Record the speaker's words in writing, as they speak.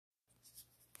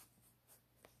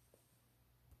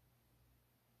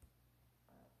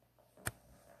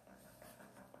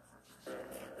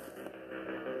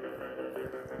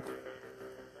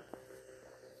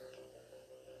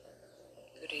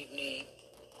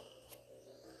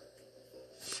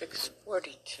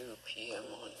6:42 p.m.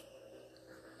 on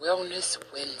Wellness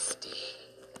Wednesday,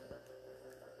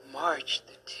 March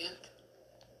the 10th,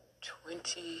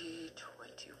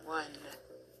 2021.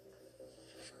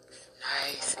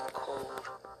 Nice and cold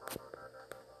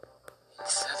in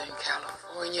Southern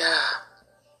California.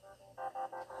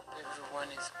 Hope everyone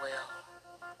is well.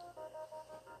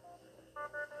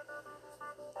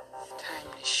 It's time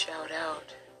to shout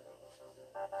out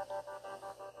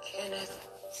Kenneth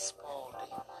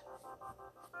Spaulding,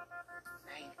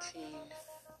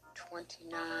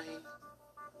 1929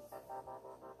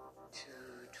 to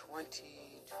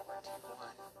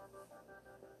 2021.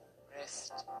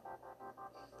 Rest in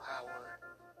power.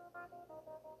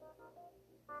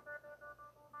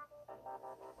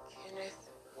 Kenneth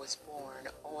was born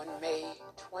on May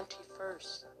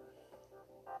 21st,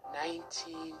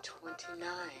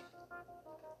 1929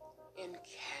 in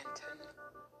Canton,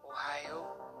 Ohio,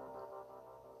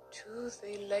 to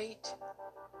the late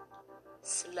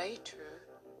Slater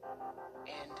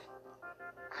and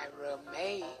Ira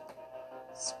Mae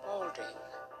Spaulding.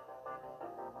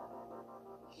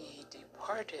 He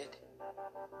departed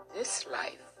this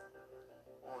life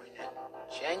on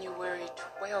January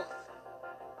 12th,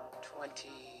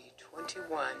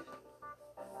 2021,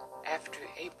 after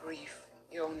a brief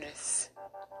illness.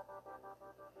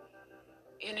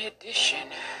 In addition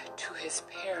to his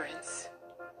parents,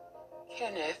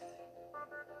 Kenneth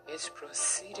is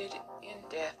preceded in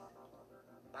death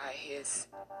by his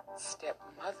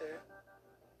stepmother,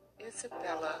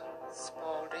 Isabella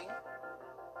Spaulding,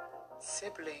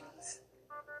 siblings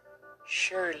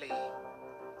Shirley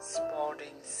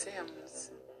Spaulding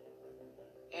Sims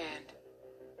and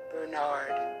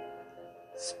Bernard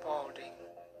Spaulding,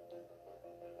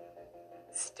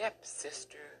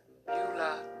 stepsister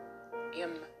Beulah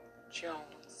M.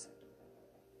 Jones.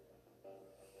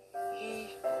 He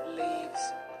leaves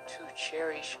to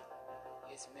cherish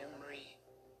his memory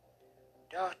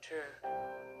daughter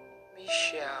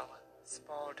Michelle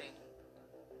Spaulding,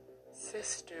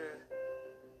 sister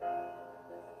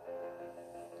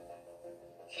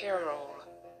Carol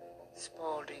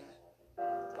Spaulding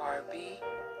Barbie,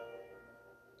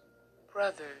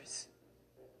 brothers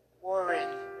Warren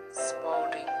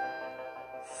Spaulding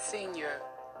Sr.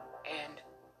 and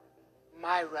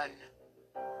Myron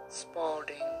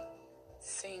Spaulding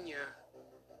Sr.,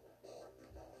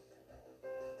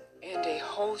 and a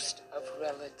host of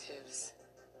relatives,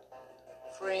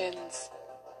 friends,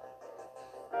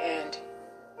 and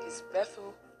his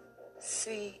Bethel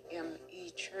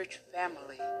CME church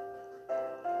family.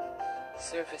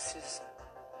 Services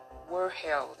were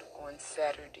held on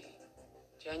Saturday,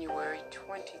 January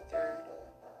 23rd,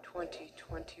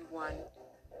 2021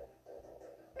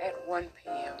 at 1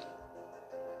 p.m.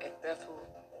 at Bethel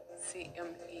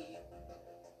CME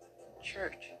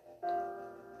Church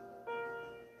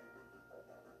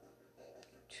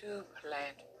to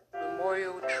plant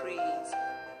memorial trees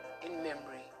in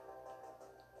memory.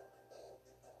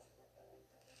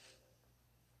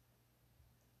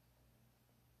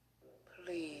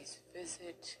 Please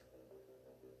visit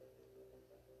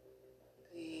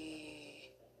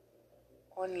the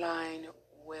online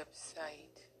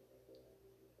website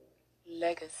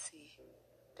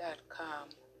legacy.com.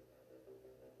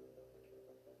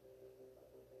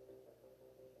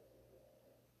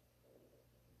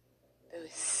 The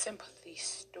Sympathy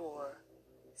Store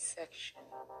section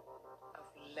of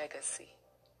legacy.com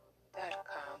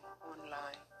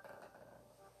online.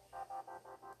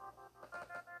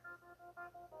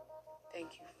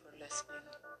 Thank you for listening.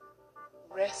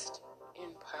 Rest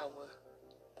in power,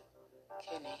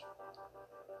 Kenny.